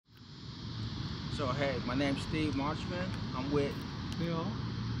So hey, my name's Steve Marchman. I'm with Bill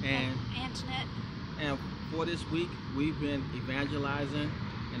and Antoinette. And for this week, we've been evangelizing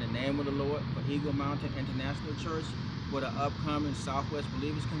in the name of the Lord for Eagle Mountain International Church for the upcoming Southwest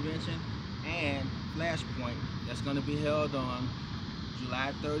Believers Convention and Flashpoint that's going to be held on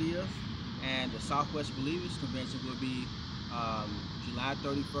July 30th. And the Southwest Believers Convention will be July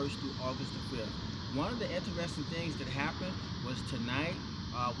 31st through August the 5th. One of the interesting things that happened was tonight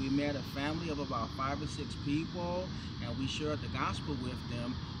we met a family of about 5 or 6 people, and we shared the gospel with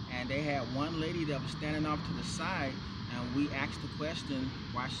them. And they had one lady that was standing off to the side, and we asked the question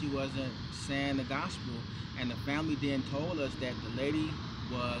why she wasn't saying the gospel. And the family then told us that the lady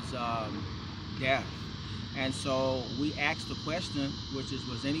was deaf. And so we asked the question, which is,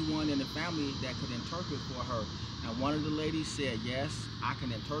 was anyone in the family that could interpret for her? And one of the ladies said, yes, I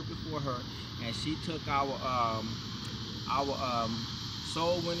can interpret for her. And she took our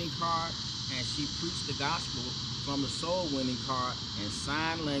soul winning card, and she preached the gospel from the soul winning card in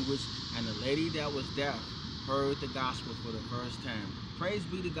sign language, and the lady that was deaf heard the gospel for the first time. Praise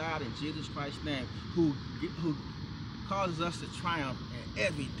be to God in Jesus Christ's name, who causes us to triumph in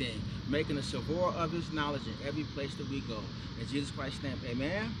everything, making a savor of his knowledge in every place that we go. In Jesus Christ's name,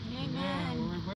 amen. Amen.